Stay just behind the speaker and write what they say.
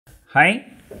Hi,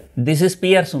 this is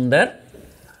PR Sundar.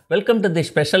 Welcome to this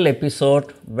special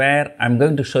episode where I'm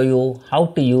going to show you how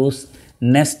to use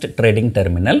Nest Trading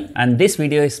Terminal, and this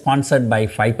video is sponsored by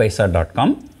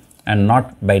 5paisa.com and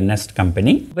not by Nest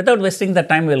company. Without wasting the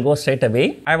time, we'll go straight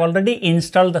away. I've already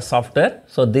installed the software.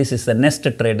 So this is the Nest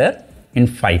Trader in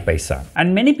 5paisa.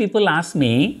 And many people ask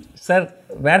me, sir,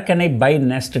 where can I buy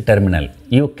Nest Terminal?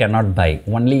 You cannot buy,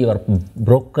 only your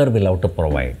broker will have to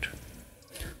provide.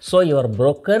 So your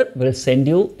broker will send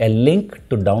you a link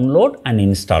to download and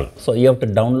install. So you have to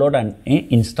download and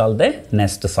install the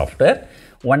Nest software.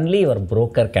 Only your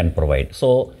broker can provide.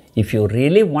 So if you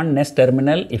really want Nest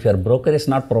Terminal, if your broker is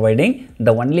not providing,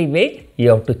 the only way you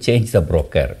have to change the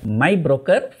broker. My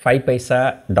broker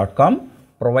 5paisa.com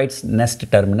provides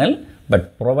Nest Terminal,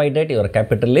 but provided your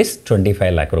capital is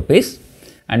 25 lakh rupees.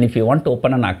 And if you want to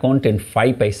open an account in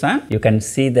 5paisa, you can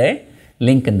see the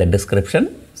link in the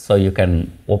description. So you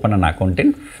can open an account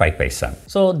in 5paisa.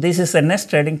 So this is a Nest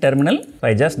Trading Terminal. So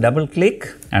I just double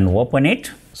click and open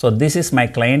it. So this is my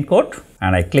client code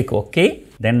and I click OK.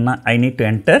 Then I need to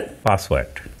enter password.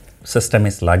 System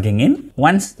is logging in.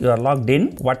 Once you are logged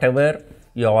in, whatever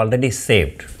you have already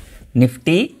saved,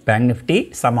 Nifty, Bank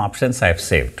Nifty, some options I have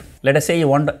saved. Let us say you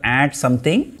want to add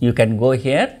something, you can go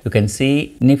here. You can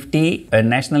see Nifty,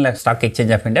 National Stock Exchange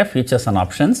of India, futures and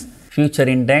options. Future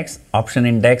index, option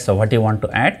index, so what you want to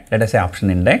add, let us say option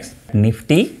index,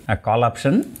 Nifty, a call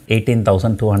option,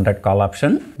 18,200 call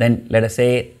option, then let us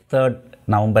say 3rd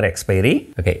November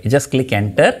expiry, okay, you just click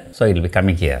enter, so it will be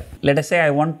coming here. Let us say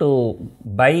I want to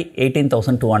buy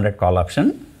 18,200 call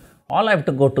option, all I have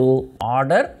to go to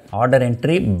order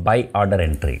entry, buy order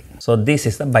entry. So this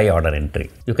is the buy order entry.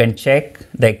 You can check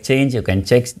the exchange, you can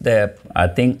check the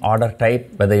order type,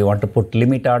 whether you want to put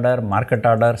limit order, market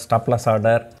order, stop loss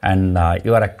order, and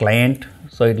you are a client.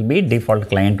 So it will be default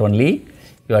client only.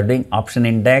 You are doing option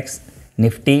index,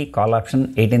 Nifty, call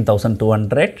option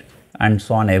 18,200 and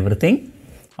so on everything.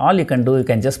 All you can do, you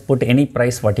can just put any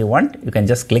price what you want, you can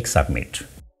just click submit.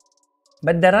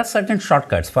 But there are certain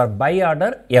shortcuts. For buy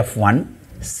order, F1,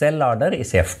 sell order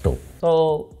is F2.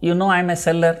 So you know I am a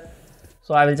seller.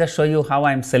 So I will just show you how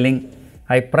I am selling.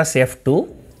 I press F2.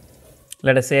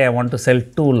 Let us say I want to sell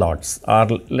 2 lots or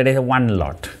let us say 1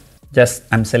 lot. Just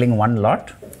I am selling 1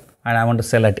 lot and I want to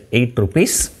sell at 8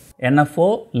 rupees.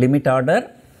 NFO, limit order,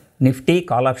 Nifty,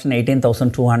 call option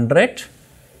 18,200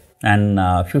 and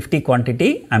 50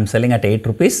 quantity. I am selling at 8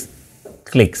 rupees.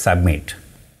 Click submit.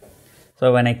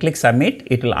 So when I click submit,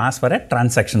 it will ask for a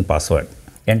transaction password.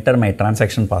 Enter my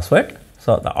transaction password.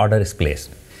 So the order is placed.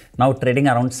 Now trading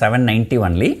around 790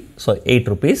 only. So 8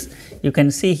 rupees. You can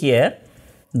see here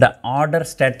the order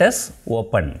status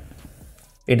open.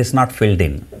 It is not filled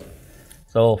in.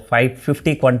 So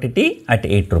 550 quantity at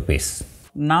 8 rupees.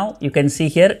 Now you can see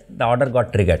here the order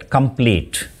got triggered.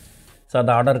 Complete. So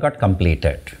the order got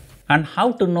completed. And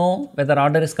how to know whether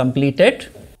order is completed?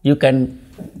 You can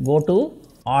go to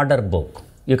order book.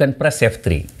 You can press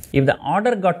F3. If the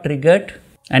order got triggered,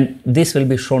 and this will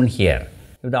be shown here.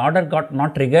 If the order got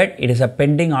not triggered, it is a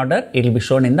pending order, it will be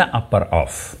shown in the upper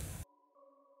off.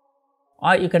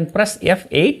 Or you can press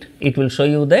F8, it will show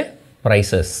you the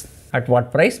prices, at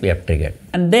what price we have triggered.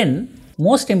 And then,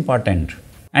 most important,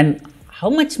 and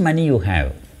how much money you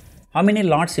have, how many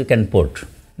lots you can put,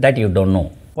 that you don't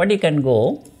know. What you can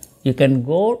go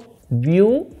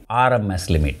view RMS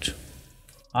limit.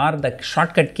 Or the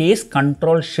shortcut key is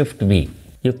Ctrl+Shift+V.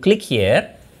 You click here,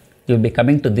 you will be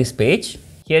coming to this page.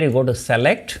 Here you go to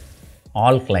select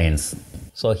all clients.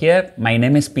 So here my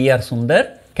name is PR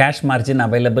Sundar. Cash margin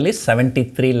available is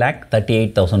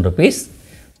 73,38,000 rupees.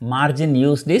 Margin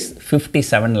used is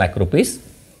 57 lakh rupees.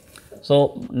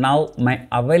 So now my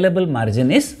available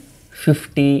margin is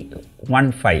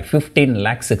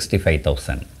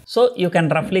 15,65,000. So you can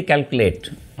roughly calculate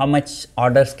how much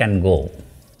orders can go.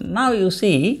 Now you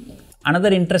see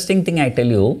another interesting thing I tell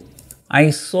you. I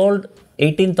sold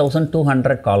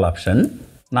 18,200 call option.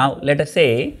 Now let us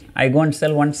say I go and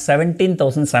sell one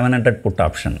 17,700 put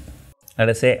option. Let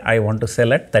us say I want to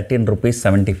sell at 13 rupees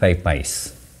 75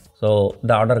 pice. So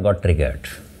the order got triggered.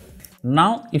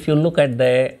 Now if you look at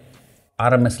the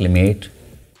RMS limit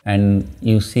and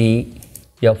you see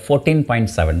you have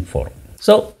 14.74.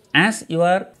 So as you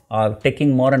are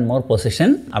taking more and more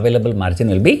position, available margin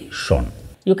will be shown.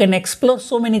 You can explore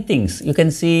so many things. You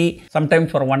can see sometimes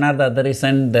for one or the other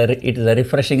reason the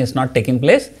refreshing is not taking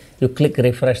place. You click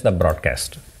refresh the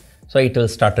broadcast. So it will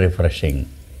start refreshing.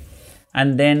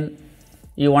 And then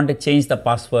you want to change the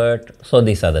password. So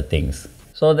these are the things.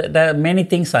 So the many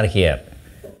things are here.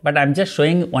 But I'm just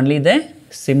showing only the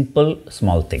simple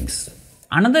small things.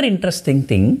 Another interesting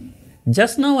thing,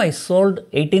 Just now I sold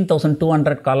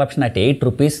 18,200 call option at 8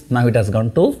 rupees. Now it has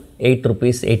gone to 8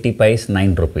 rupees, 80 paise,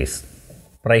 9 rupees.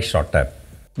 Price shorter.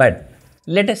 But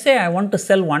let us say I want to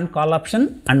sell one call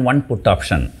option and one put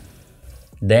option.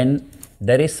 Then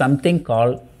there is something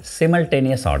called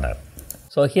simultaneous order.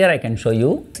 So here I can show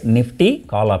you Nifty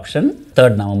call option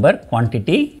 3rd November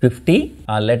quantity 50.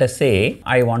 Let us say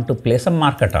I want to place a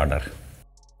market order.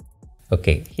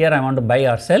 Okay, here I want to buy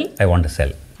or sell, I want to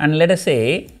sell. And let us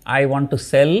say I want to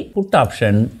sell put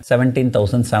option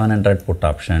 17,700 put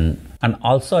option and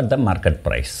also at the market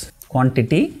price.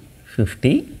 Quantity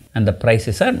 50 and the price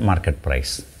is at market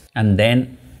price. And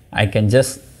then I can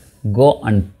just go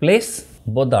and place,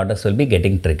 both the orders will be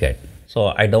getting triggered.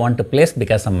 So I don't want to place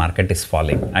because the market is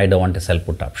falling. I don't want to sell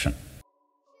put option.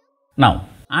 Now,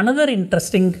 another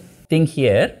interesting thing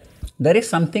here, there is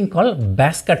something called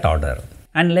basket order.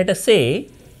 And let us say,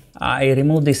 I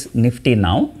remove this Nifty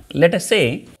now. Let us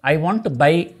say, I want to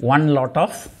buy one lot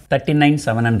of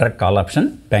 39,700 call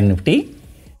option, Bank Nifty.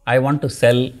 I want to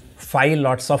sell 5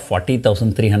 lots of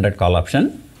 40,300 call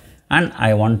option. And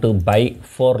I want to buy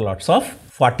 4 lots of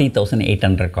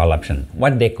 40,800 call option.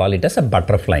 What they call it as a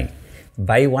butterfly.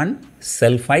 Buy 1,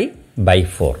 sell 5, buy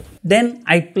 4. Then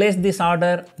I place this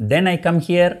order. Then I come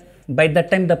here. By that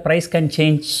time the price can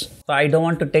change. So I don't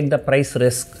want to take the price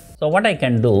risk. So what I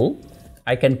can do,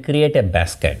 I can create a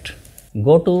basket.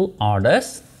 Go to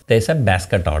orders, there is a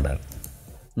basket order,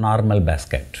 normal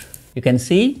basket. You can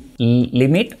see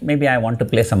limit, maybe I want to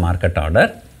place a market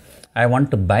order. I want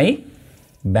to buy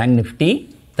Bank Nifty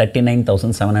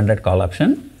 39,700 call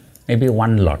option, maybe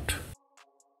one lot.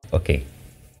 Okay.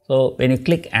 So when you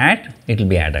click add, it will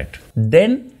be added.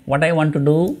 Then what I want to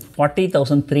do,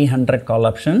 40,300 call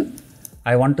option,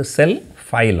 I want to sell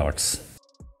 5 lots.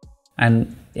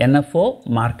 And NFO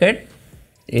market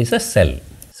is a sell.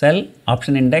 Sell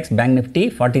option index Bank Nifty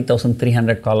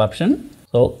 40,300 call option.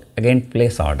 So again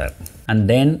place order. And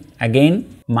then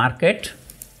again market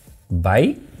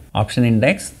buy option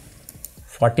index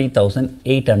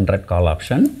 40,800 call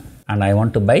option. And I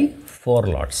want to buy 4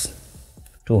 lots,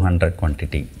 200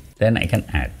 quantity. Then I can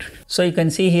add. So you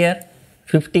can see here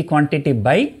 50 quantity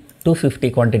buy, 250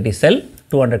 quantity sell,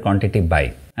 200 quantity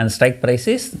buy. And strike price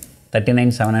is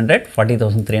 39,700,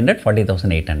 40,300,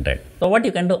 40,800. So what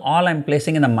you can do, all I'm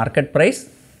placing in the market price,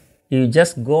 you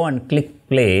just go and click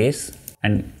place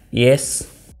and yes,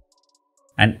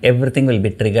 and everything will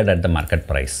be triggered at the market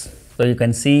price. So you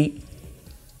can see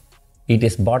it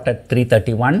is bought at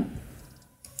 331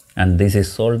 and this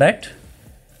is sold at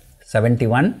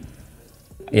 71.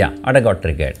 Yeah, order got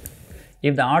triggered.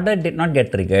 If the order did not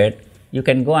get triggered, you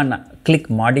can go and click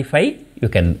modify, you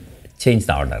can change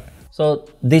the order. So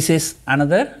this is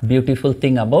another beautiful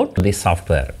thing about this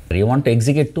software. You want to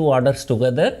execute 2 orders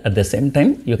together at the same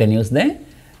time, you can use the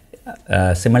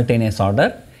simultaneous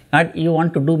order. And you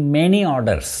want to do many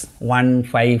orders, 1,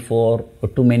 5, 4, or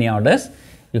too many orders,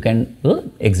 you can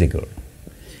do execute.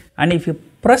 And if you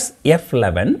press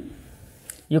F11,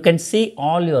 you can see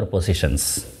all your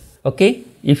positions. Okay,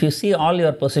 if you see all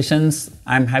your positions,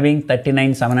 I am having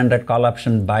 39,700 call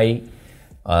option buy,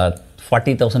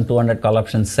 40,200 call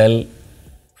option sell,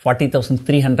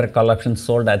 40,300 call option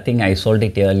sold. I think I sold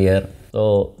it earlier.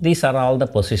 So these are all the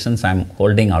positions I am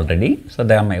holding already. So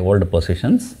they are my old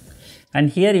positions.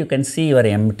 And here you can see your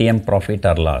MTM profit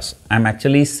or loss. I am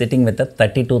actually sitting with a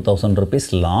 32,000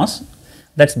 rupees loss.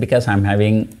 That's because I am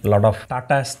having a lot of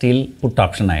Tata Steel put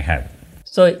option I have.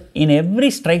 So in every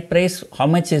strike price, how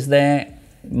much is the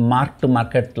mark to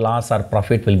market loss or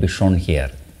profit will be shown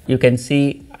here. You can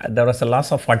see there was a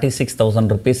loss of 46,000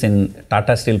 rupees in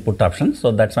Tata Steel put option.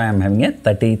 So that's why I'm having a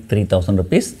 33,000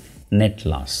 rupees net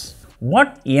loss.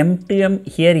 What MTM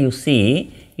here you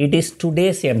see, it is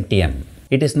today's MTM.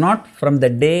 It is not from the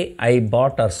day I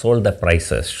bought or sold the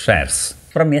prices, shares.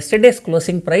 From yesterday's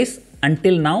closing price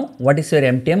until now, what is your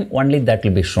MTM? Only that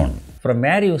will be shown. From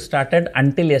where you started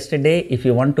until yesterday, if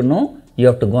you want to know, you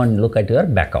have to go and look at your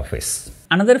back office.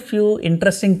 Another few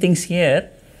interesting things here.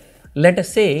 Let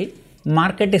us say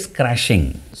market is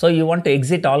crashing. So you want to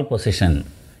exit all position.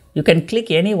 You can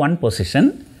click any one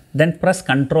position, then press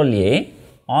Ctrl A.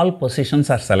 All positions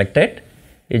are selected.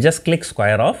 You just click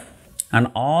square off and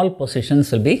all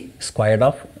positions will be squared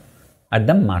off at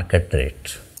the market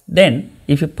rate. Then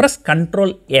if you press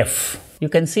Ctrl F, you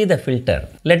can see the filter.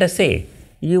 Let us say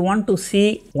you want to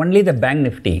see only the Bank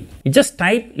Nifty. You just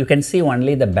type, you can see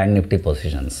only the Bank Nifty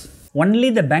positions. Only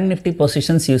the Bank Nifty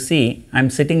positions you see, I'm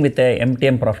sitting with a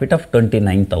MTM profit of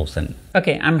 29,000.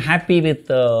 Okay, I'm happy with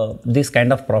this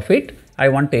kind of profit. I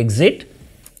want to exit,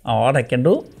 or I can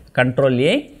do Ctrl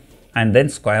A and then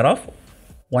square off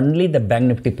only the bank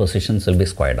nifty positions will be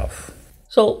squared off.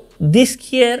 So this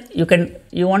here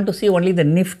you want to see only the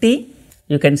nifty,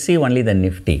 you can see only the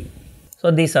nifty.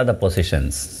 So these are the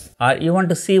positions. Or you want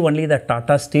to see only the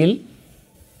Tata Steel,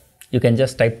 you can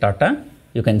just type Tata,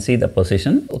 you can see the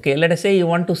position. Okay, let us say you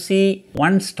want to see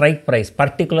one strike price,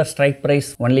 particular strike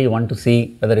price only you want to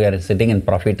see whether you are sitting in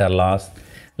profit or loss.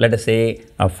 Let us say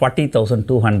a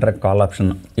 40,200 call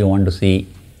option you want to see.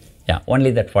 Yeah,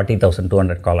 only that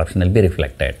 40,200 call option will be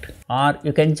reflected. Or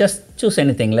you can just choose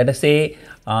anything. Let us say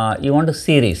you want to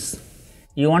series.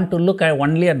 You want to look at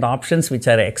only at the options which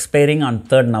are expiring on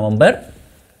 3rd November.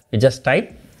 You just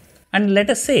type. And let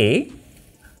us say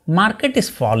market is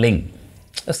falling.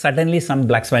 Suddenly some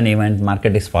black swan event,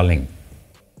 market is falling.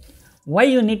 Why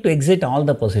you need to exit all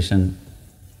the position?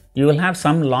 You will have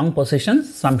some long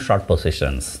positions, some short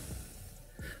positions.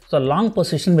 So long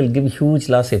position will give huge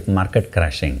loss if market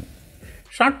crashing.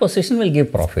 Short position will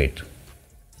give profit.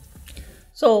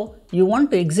 So you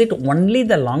want to exit only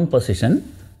the long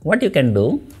position. What you can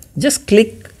do, just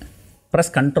press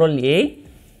Ctrl A,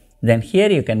 then here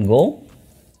you can go,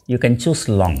 you can choose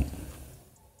long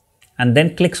and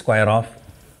then click square off.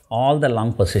 All the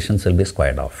long positions will be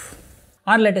squared off.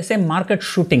 Or let us say market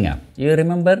shooting up. You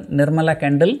remember Nirmala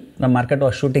candle, the market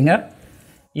was shooting up.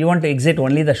 You want to exit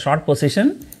only the short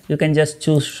position, you can just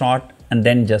choose short and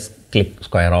then just click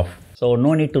square off. So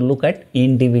no need to look at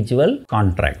individual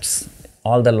contracts.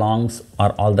 All the longs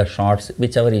or all the shorts,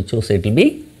 whichever you choose, it will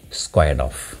be squared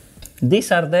off.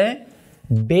 These are the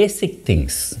basic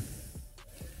things.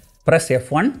 Press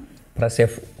F1, press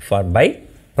F for buy,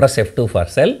 press F2 for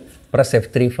sell, press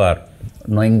F3 for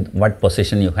knowing what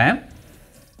position you have,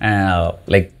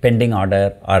 like pending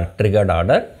order or triggered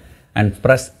order, and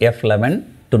press F11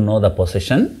 to know the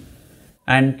position.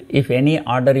 And if any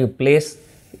order you place,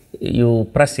 you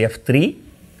press F3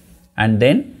 and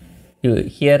then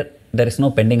here there is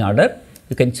no pending order.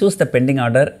 You can choose the pending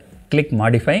order, click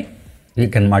modify, you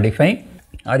can modify,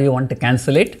 or you want to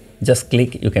cancel it, just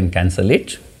click, you can cancel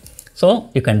it. So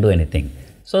you can do anything.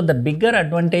 So the bigger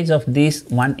advantage of this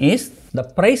one is the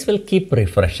price will keep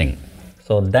refreshing.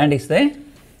 So that is the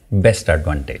best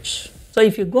advantage. So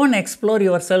if you go and explore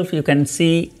yourself, you can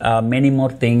see many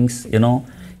more things.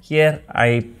 Here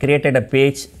I created a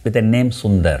page with a name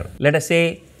Sundar. Let us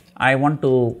say I want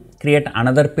to create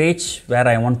another page where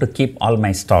I want to keep all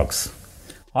my stocks.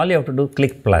 All you have to do,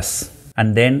 click plus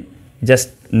and then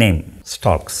just name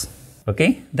stocks.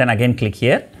 Okay, then again click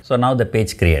here. So now the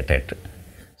page created.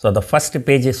 So the first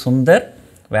page is Sundar,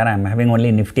 where I am having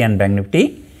only Nifty and Bank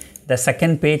Nifty. The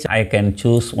second page I can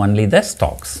choose only the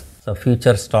stocks. So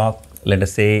future stock, let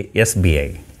us say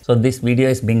SBI. So this video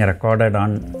is being recorded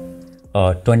on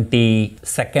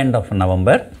 22nd of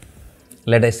November.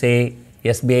 Let us say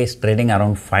SBI is trading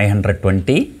around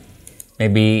 520.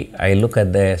 Maybe I look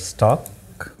at the stock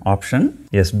option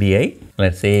SBI.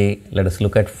 Let us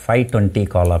look at 520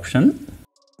 call option.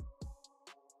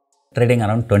 Trading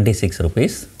around 26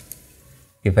 rupees.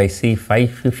 If I see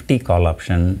 550 call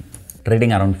option,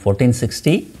 trading around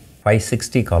 1460,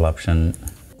 560 call option,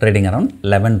 trading around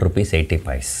 11 rupees 80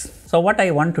 paise. So what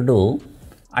I want to do,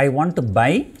 I want to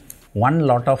buy one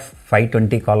lot of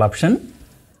 520 call option.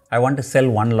 I want to sell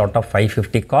one lot of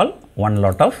 550 call, one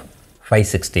lot of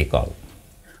 560 call.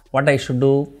 What I should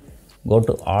do, go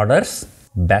to orders,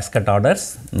 basket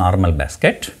orders, normal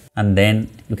basket, and then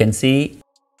you can see.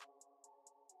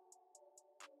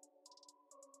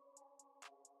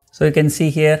 So you can see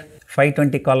here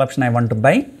 520 call option I want to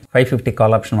buy, 550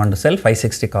 call option want to sell,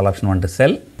 560 call option want to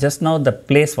sell. Just now the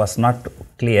place was not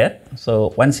clear.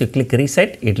 So once you click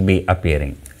reset, it will be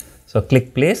appearing. So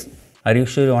click place. Are you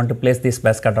sure you want to place these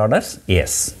basket orders?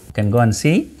 Yes. You can go and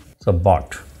see. So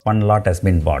bought. One lot has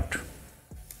been bought.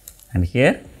 And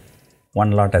here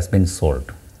one lot has been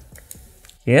sold.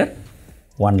 Here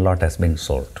one lot has been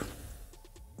sold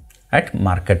at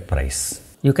market price.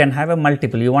 You can have a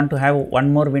multiple. You want to have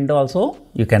one more window also,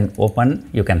 you can open,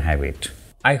 you can have it.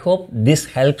 I hope this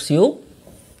helps you.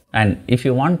 And if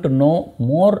you want to know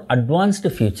more advanced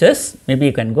features, maybe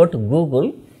you can go to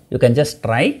Google. You can just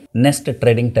try Nest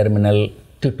Trading Terminal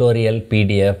tutorial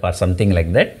PDF or something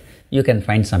like that. You can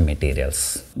find some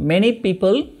materials. Many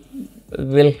people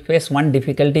will face one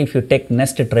difficulty if you take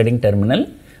Nest Trading Terminal.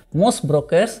 Most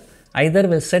brokers either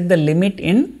will set the limit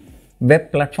in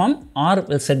web platform or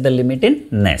will set the limit in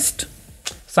Nest.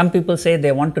 Some people say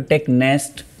they want to take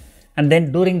Nest and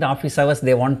then during the office hours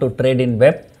they want to trade in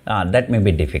web. That may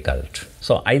be difficult.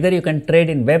 So either you can trade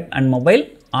in web and mobile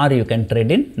or you can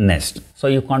trade in Nest. So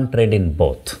you can't trade in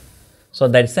both. So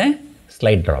that's a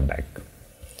slight drawback.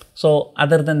 So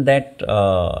other than that,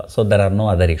 so there are no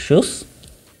other issues.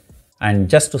 And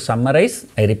just to summarize,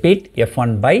 I repeat,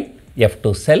 F1 buy,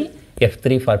 F2 sell,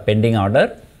 F3 for pending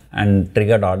order and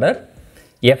triggered order,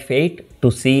 F8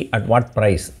 to see at what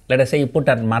price. Let us say you put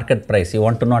at market price, you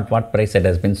want to know at what price it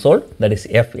has been sold, that is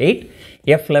F8.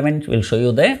 F11 will show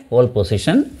you the whole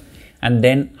position, and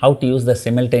then how to use the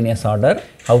simultaneous order,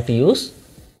 how to use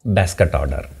basket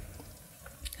order.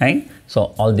 Right?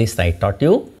 So all this I taught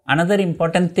you. Another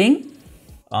important thing,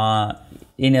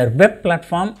 in your web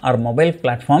platform or mobile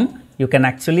platform, you can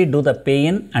actually do the pay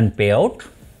in and pay out,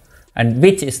 and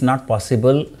which is not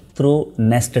possible through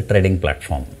Nest trading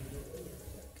platform.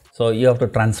 So you have to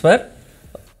transfer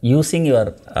using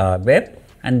your web,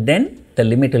 and then the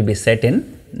limit will be set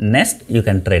in Nest. You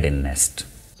can trade in Nest.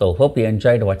 So hope you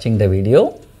enjoyed watching the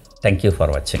video. Thank you for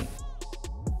watching.